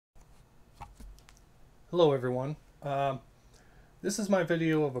Hello everyone. This is my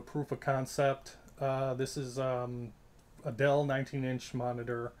video of a proof of concept. This is a Dell 19-inch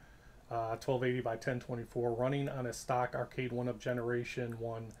monitor, 1280 by 1024, running on a stock Arcade1up Generation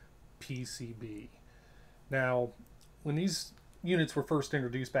 1 PCB. Now, when these units were first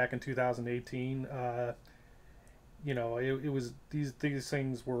introduced back in 2018, it was these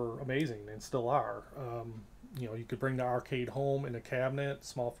things were amazing and still are. You could bring the arcade home in a cabinet,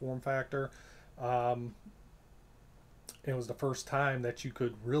 small form factor. It was the first time that you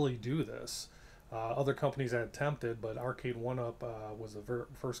could really do this. Other companies had attempted, but Arcade1up was the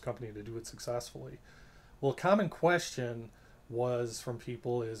first company to do it successfully. Well, a common question was from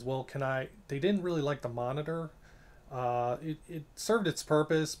people is, well, they didn't really like the monitor. It served its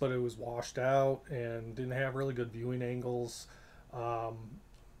purpose, but it was washed out and didn't have really good viewing angles.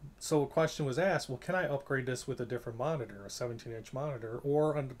 So a question was asked, well, can I upgrade this with a different monitor, a 17-inch monitor,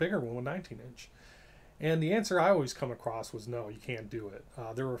 or a bigger one, a 19-inch? And the answer I always come across was no, you can't do it.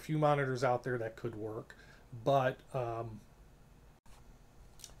 There were a few monitors out there that could work, but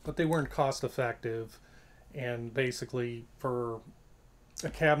they weren't cost effective. And basically, for a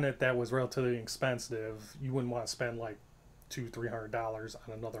cabinet that was relatively expensive, you wouldn't want to spend like $200-300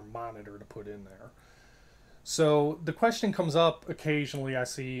 on another monitor to put in there. So the question comes up occasionally, I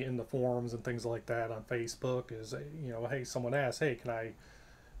see in the forums and things like that on Facebook, is, hey, someone asks, hey, can I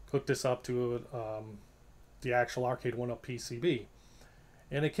hook this up to the actual Arcade1up PCB?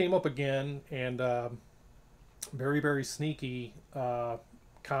 And it came up again, and very, very sneaky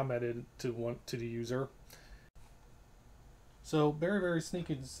commented to the user. So very, very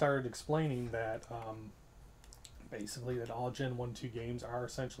sneaky started explaining that basically that all Gen 1 2 games are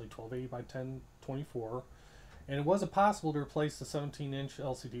essentially 1280 by 1024, and it wasn't possible to replace the 17-inch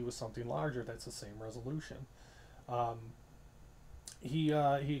LCD with something larger that's the same resolution. He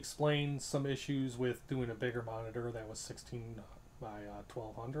explained some issues with doing a bigger monitor that was 16 by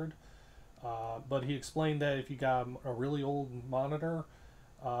 1200, but he explained that if you got a really old monitor,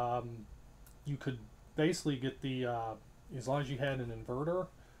 you could basically get the as long as you had an inverter,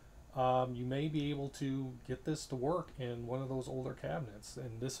 you may be able to get this to work in one of those older cabinets.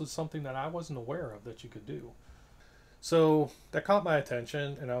 And this was something that I wasn't aware of that you could do. So that caught my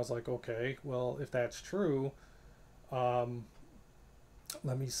attention, and I was like, okay, well, if that's true, let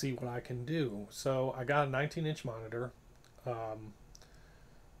me see what I can do. So I got a 19-inch monitor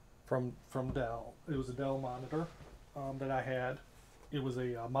from Dell. It was a Dell monitor that I had. It was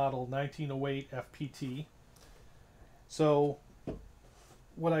a model 1908 FPT. So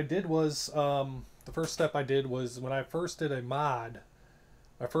what I did was, the first step I did was, when I first did a mod,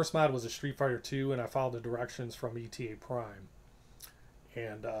 my first mod was a Street Fighter 2, and I followed the directions from ETA Prime.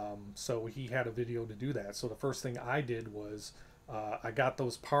 And so he had a video to do that. So the first thing I did was, I got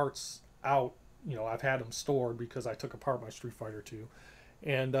those parts out. I've had them stored because I took apart my Street Fighter 2.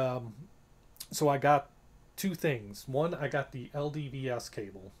 And so I got two things. One, I got the LDVS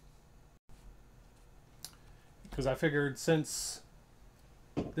cable, because I figured since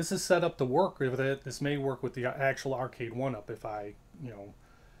this is set up to work with it, this may work with the actual Arcade1up.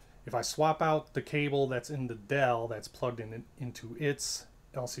 If I swap out the cable that's in the Dell that's plugged into its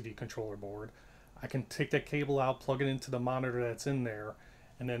LCD controller board, I can take that cable out, plug it into the monitor that's in there,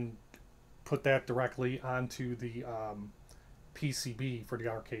 and then put that directly onto the PCB for the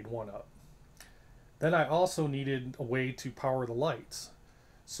Arcade1up. Then I also needed a way to power the lights.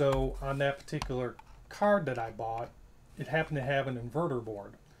 So on that particular card that I bought, it happened to have an inverter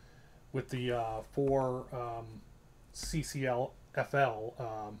board with the four CCL-FL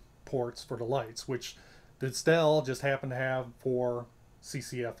ports for the lights, which this Dell just happened to have four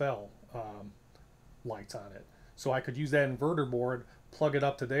CCFL lights on it. So I could use that inverter board, plug it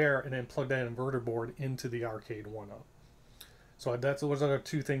up to there, and then plug that inverter board into the Arcade1up. So those are the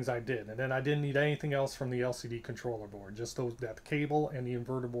two things I did. And then I didn't need anything else from the LCD controller board, just that cable and the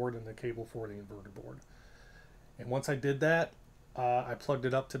inverter board and the cable for the inverter board. And once I did that, I plugged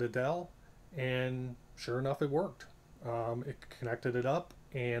it up to the Dell, and sure enough, it worked. It connected it up,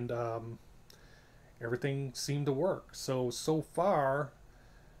 and everything seemed to work. So far,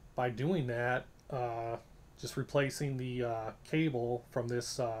 by doing that, just replacing the cable from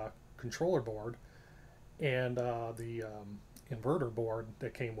this controller board and the inverter board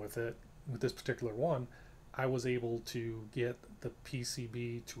that came with it, with this particular one, I was able to get the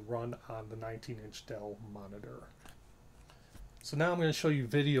PCB to run on the 19-inch Dell monitor. So now I'm going to show you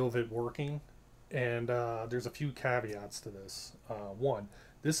video of it working, and there's a few caveats to this. One,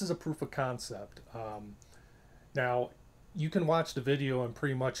 this is a proof of concept. Now, you can watch the video and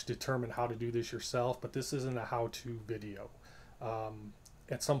pretty much determine how to do this yourself, but this isn't a how-to video.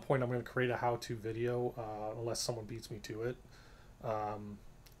 at some point I'm going to create a how-to video, unless someone beats me to it.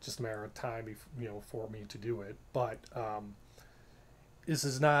 Just a matter of time, for me to do it. But this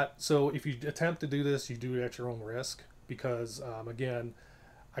is not, so if you attempt to do this, you do it at your own risk, because again,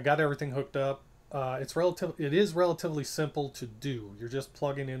 I got everything hooked up. It is relatively simple to do. You're just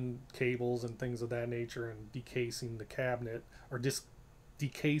plugging in cables and things of that nature and decasing the cabinet, or just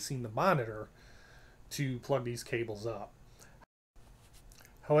decasing the monitor to plug these cables up.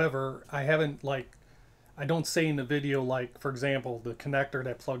 However, I don't say in the video, like, for example, the connector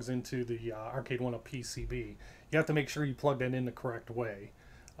that plugs into the Arcade1up PCB. You have to make sure you plug that in the correct way,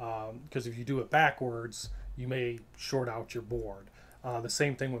 because if you do it backwards, you may short out your board. The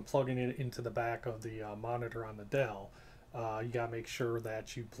same thing when plugging it into the back of the monitor on the Dell. You got to make sure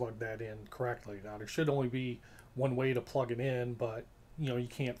that you plug that in correctly. Now, there should only be one way to plug it in, but you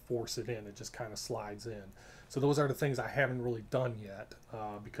can't force it in. It just kind of slides in. So those are the things I haven't really done yet,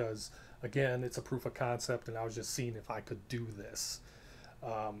 because again, it's a proof of concept, and I was just seeing if I could do this.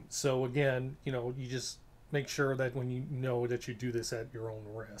 So again, you just make sure that when you know that you do this at your own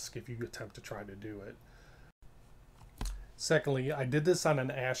risk if you attempt to try to do it. Secondly, I did this on an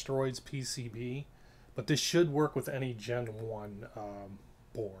Asteroids PCB, but this should work with any Gen 1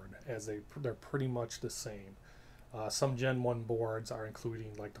 board, as they're pretty much the same. Some Gen 1 boards are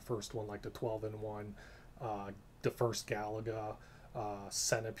including, like the first one, like the 12-in-1, the first Galaga,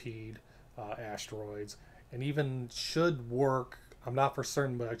 Centipede, Asteroids, and even should work, I'm not for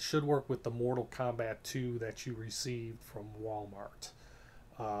certain, but it should work with the Mortal Kombat 2 that you received from Walmart.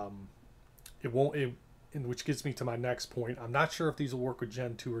 It won't, which gets me to my next point. I'm not sure if these will work with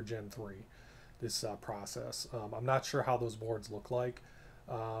Gen 2 or Gen 3, this process. I'm not sure how those boards look like,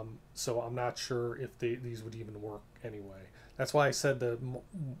 so I'm not sure if these would even work anyway. That's why I said the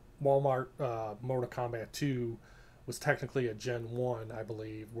Walmart Mortal Kombat 2 was technically a Gen 1, I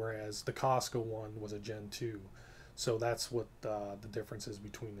believe, whereas the Costco one was a Gen 2. So that's what the difference is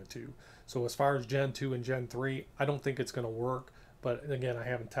between the two. So as far as Gen 2 and Gen 3, I don't think it's going to work. But again, I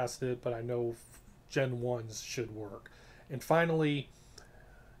haven't tested it, but I know Gen 1s should work. And finally,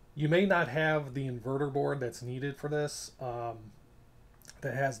 you may not have the inverter board that's needed for this,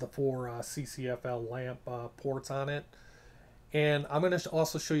 that has the 4 CCFL lamp ports on it. And I'm going to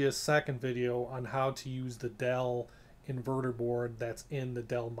also show you a second video on how to use the Dell inverter board that's in the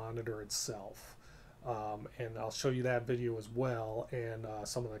Dell monitor itself. And I'll show you that video as well, and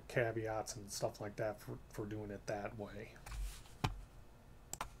some of the caveats and stuff like that for doing it that way.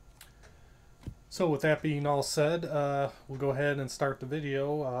 So with that being all said, we'll go ahead and start the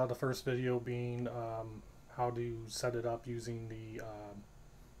video. The first video being how to set it up using the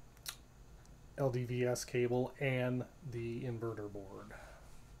LDVS cable and the inverter board.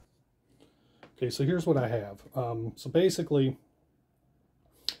 Okay, so here's what I have. So basically,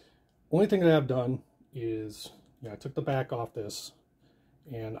 only thing that I've done is, I took the back off this,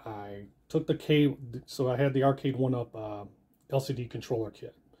 and I took the cable. So I had the Arcade1up LCD controller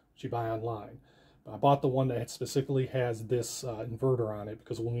kit, which you buy online. But I bought the one that specifically has this inverter on it,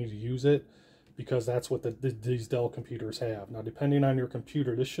 because we'll need to use it, because that's what these Dell computers have. Now, depending on your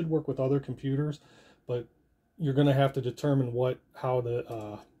computer, this should work with other computers, but you're going to have to determine how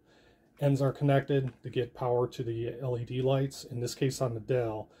the ends are connected to get power to the LED lights. In this case, on the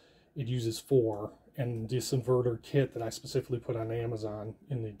Dell, it uses 4, and this inverter kit that I specifically put on Amazon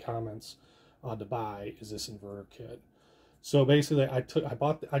in the comments to buy is this inverter kit. So basically, I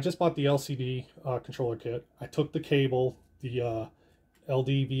just bought the LCD controller kit. I took the cable, the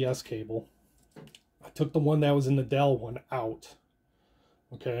LDVS cable. I took the one that was in the Dell one out,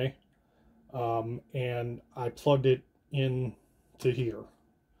 okay, and I plugged it in to here,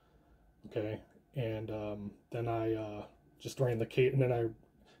 okay, and then I just ran the cable, and then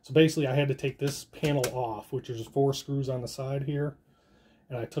so basically I had to take this panel off, which is 4 screws on the side here,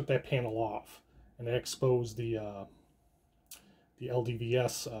 and I took that panel off, and I exposed the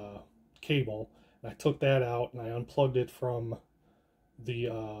LDVS cable, and I took that out, and I unplugged it from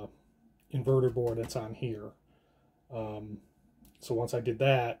the inverter board that's on here. So once I did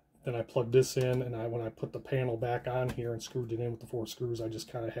that, then I plugged this in, and when I put the panel back on here and screwed it in with the 4 screws, I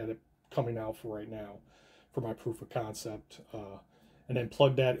just kind of had it coming out for right now for my proof of concept, and then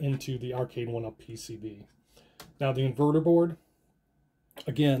plugged that into the Arcade1up PCB. Now the inverter board,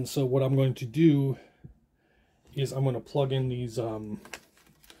 again, so what I'm going to do is I'm going to plug in these,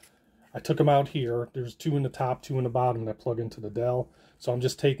 I took them out here. There's 2 in the top, 2 in the bottom that plug into the Dell. So I'm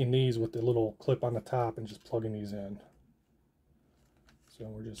just taking these with the little clip on the top and just plugging these in.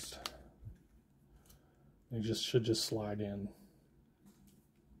 So they should just slide in.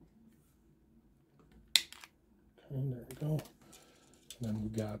 Okay, there we go. And then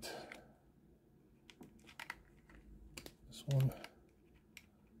we've got this one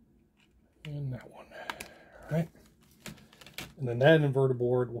and that one. All right. And then that inverter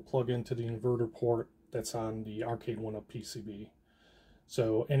board will plug into the inverter port that's on the Arcade1up PCB.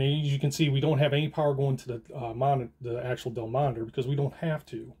 So, and as you can see, we don't have any power going to the actual Dell monitor because we don't have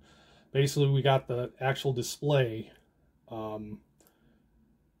to. Basically, we got the actual display coming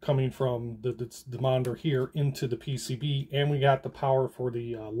from the monitor here into the PCB, and we got the power for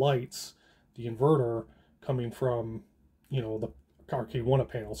the lights, the inverter, coming from, you know, the Arcade1up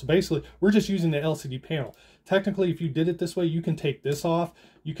panel. So basically, we're just using the LCD panel. Technically, if you did it this way, you can take this off.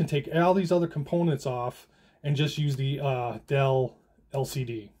 You can take all these other components off and just use the Dell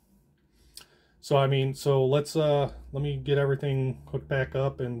LCD. So I mean, so let me get everything hooked back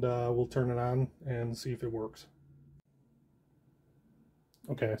up, and we'll turn it on and see if it works.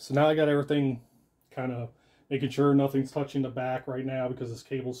 Okay, so now I got everything kind of making sure nothing's touching the back right now because this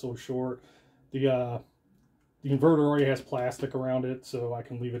cable's so short. The inverter already has plastic around it, so I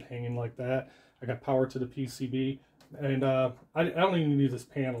can leave it hanging like that. I got power to the PCB, and I don't even need this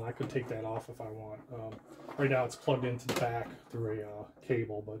panel. I could take that off if I want. Right now it's plugged into the back through a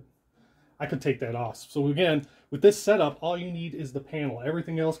cable, but I could take that off. So again, with this setup, all you need is the panel.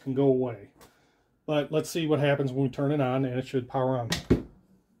 Everything else can go away. But let's see what happens when we turn it on, and it should power on.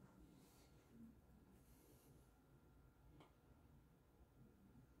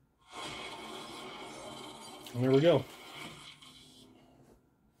 And there we go.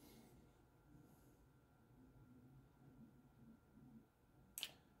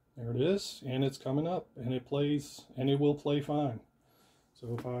 There it is, and it's coming up, and it plays, and it will play fine.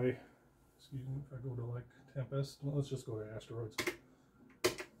 So if I, excuse me, if I go to like Tempest, well, let's just go to Asteroids.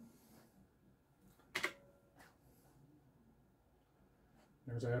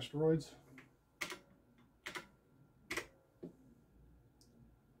 There's Asteroids.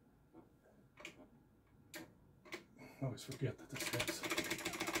 I always forget that this fits.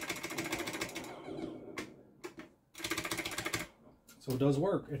 So it does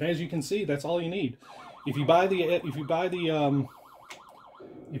work, and as you can see, that's all you need. If you buy that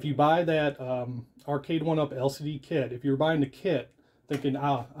Arcade1up LCD kit, if you're buying the kit thinking,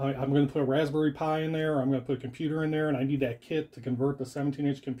 I'm going to put a Raspberry Pi in there, or I'm going to put a computer in there, and I need that kit to convert the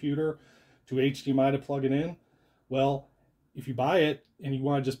 17-inch computer to HDMI to plug it in, well, if you buy it and you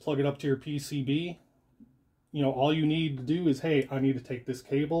want to just plug it up to your PCB, you know, all you need to do is, hey, I need to take this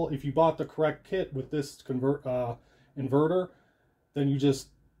cable. If you bought the correct kit with this inverter, then you just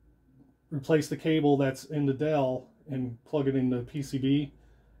replace the cable that's in the Dell and plug it in the PCB,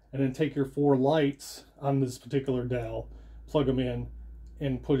 and then take your 4 lights on this particular Dell, plug them in,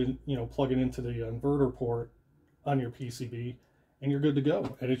 and put it, you know, plug it into the inverter port on your PCB, and you're good to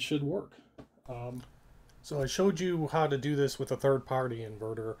go, and it should work. So I showed you how to do this with a third-party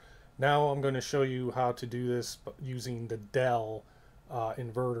inverter. Now I'm going to show you how to do this using the Dell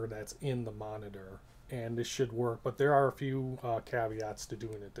inverter that's in the monitor, and this should work, but there are a few caveats to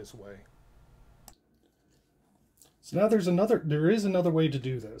doing it this way. So now there is another way to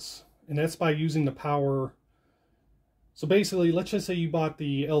do this, and that's by using the power. So basically, let's just say you bought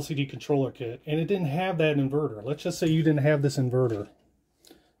the LCD controller kit and it didn't have that inverter. Let's just say you didn't have this inverter,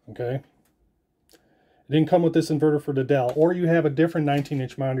 okay? It didn't come with this inverter for the Dell, or you have a different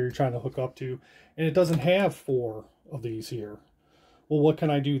 19-inch monitor you're trying to hook up to, and it doesn't have 4 of these here. Well, what can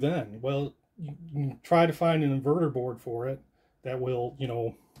I do then? Well, you try to find an inverter board for it that will, you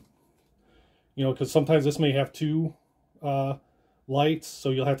know, because sometimes this may have 2 lights,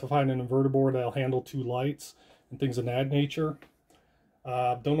 so you'll have to find an inverter board that'll handle 2 lights and things of that nature.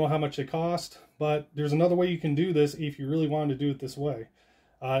 Don't know how much they cost, but there's another way you can do this if you really wanted to do it this way,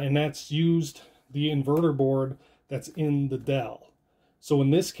 and that's used the inverter board that's in the Dell. So in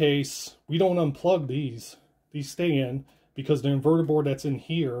this case, we don't unplug these. These stay in because the inverter board that's in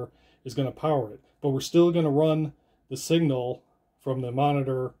here is going to power it. But we're still going to run the signal from the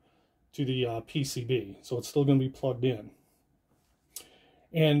monitor to the PCB. So it's still going to be plugged in.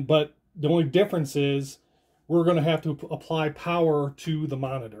 But the only difference is we're going to have to apply power to the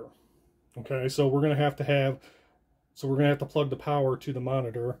monitor. Okay, so we're going to have to plug the power to the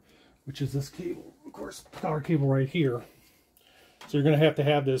monitor, which is this cable, of course, power cable right here. So you're going to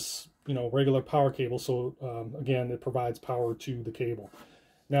have this, you know, regular power cable. So again, it provides power to the cable.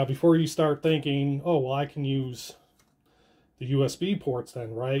 Now, before you start thinking, oh, well, I can use the USB ports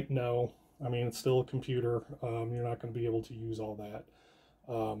then, right? No, I mean, it's still a computer. You're not going to be able to use all that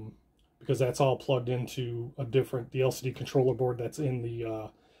because that's all plugged into the LCD controller board that's in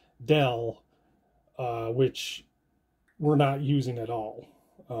the Dell, which we're not using at all.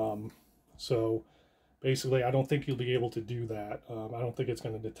 So basically, I don't think you'll be able to do that. I don't think it's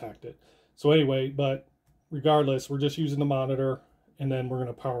going to detect it. So anyway, but regardless, we're just using the monitor, and then we're going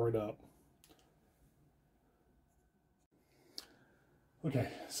to power it up. Okay,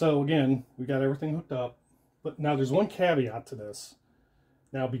 so again, we got everything hooked up, but now there's one caveat to this.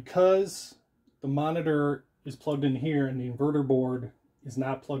 Now, because the monitor is plugged in here and the inverter board is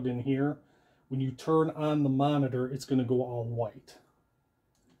not plugged in here, when you turn on the monitor, it's going to go all white.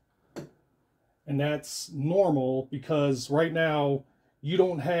 And that's normal because right now you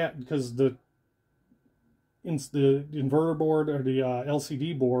don't have, because the inverter board or the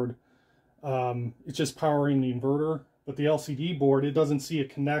LCD board, it's just powering the inverter. But the LCD board, it doesn't see a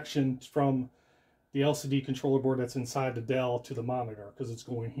connection from the LCD controller board that's inside the Dell to the monitor because it's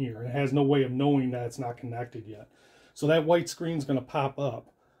going here. It has no way of knowing that it's not connected yet. So that white screen is going to pop up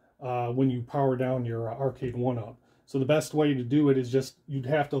when you power down your Arcade1up. So the best way to do it is just, you'd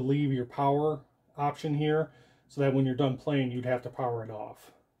have to leave your power option here so that when you're done playing, you'd have to power it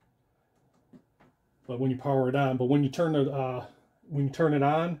off. But when you power it on, but when you turn it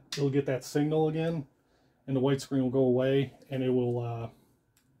on, it'll get that signal again, and the white screen will go away, and it will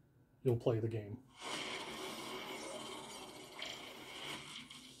you'll play the game.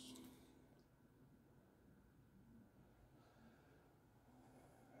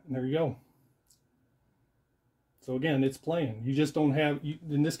 And there you go. So again, it's playing. You just don't have,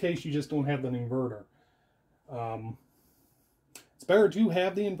 in this case, you just don't have an inverter. It's better to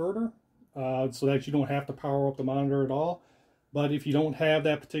have the inverter so that you don't have to power up the monitor at all. But if you don't have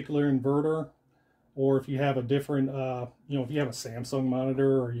that particular inverter, or if you have a different, you know, if you have a Samsung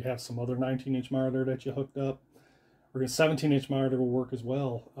monitor, or you have some other 19-inch monitor that you hooked up, or a 17-inch monitor will work as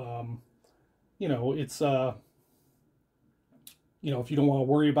well. You know, it's, you know, if you don't want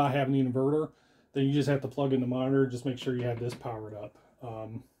to worry about having the inverter, then you just have to plug in the monitor. Just make sure you have this powered up.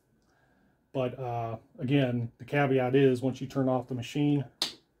 Again, the caveat is once you turn off the machine,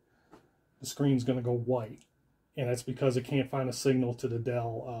 the screen's going to go white. And that's because it can't find a signal to the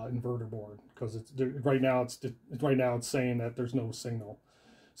Dell inverter board, because it's right now it's saying that there's no signal.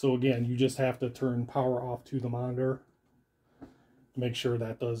 So again, you just have to turn power off to the monitor to make sure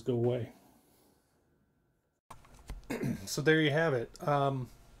that does go away. So there you have it.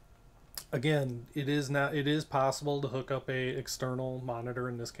 Again, it is possible to hook up a external monitor,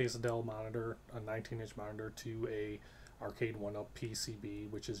 in this case a Dell monitor, a 19-inch monitor, to a Arcade1up PCB,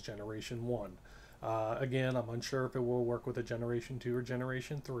 which is Generation 1. Again, I'm unsure if it will work with a Generation 2 or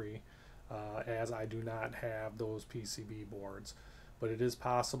Generation 3, as I do not have those PCB boards. But it is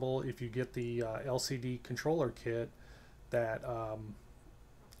possible if you get the LCD controller kit that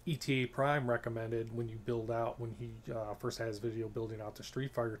ETA Prime recommended when you build out, when he first had his video building out the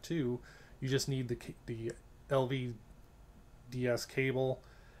Street Fighter 2, you just need the LVDS cable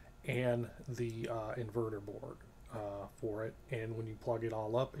and the inverter board for it, and when you plug it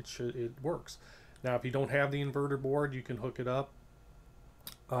all up, it works. Now, if you don't have the inverter board, you can hook it up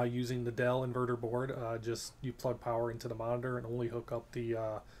using the Dell inverter board. Just you plug power into the monitor and only hook up the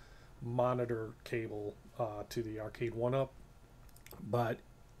monitor cable to the Arcade1up. But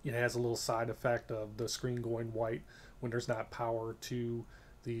it has a little side effect of the screen going white when there's not power to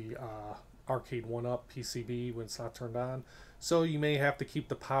the Arcade1up PCB when it's not turned on. So you may have to keep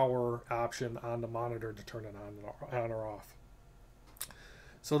the power option on the monitor to turn it on or off.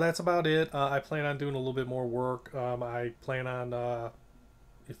 So that's about it. I plan on doing a little bit more work. I plan on,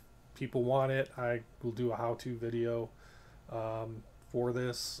 if people want it, I will do a how-to video for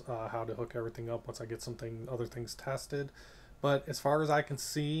this, how to hook everything up once I get other things tested. But as far as I can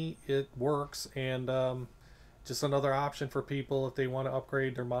see, it works, and just another option for people if they want to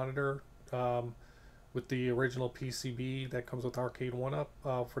upgrade their monitor with the original PCB that comes with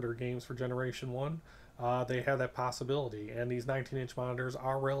Arcade1up for their games for Generation 1. They have that possibility, and these 19-inch monitors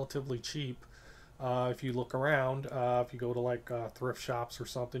are relatively cheap. If you look around, if you go to like thrift shops or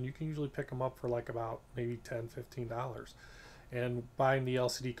something, you can usually pick them up for like about maybe $10–15. And buying the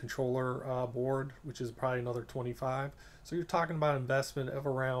LCD controller board, which is probably another $25. So you're talking about investment of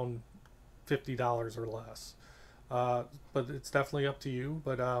around $50 or less. But it's definitely up to you.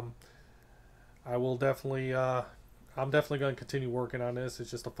 But I will definitely, I'm definitely going to continue working on this.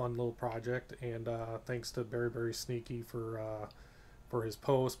 It's just a fun little project. And thanks to Very Very Sneaky for his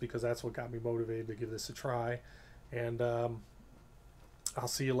post, because that's what got me motivated to give this a try. And I'll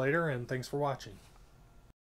see you later, and thanks for watching.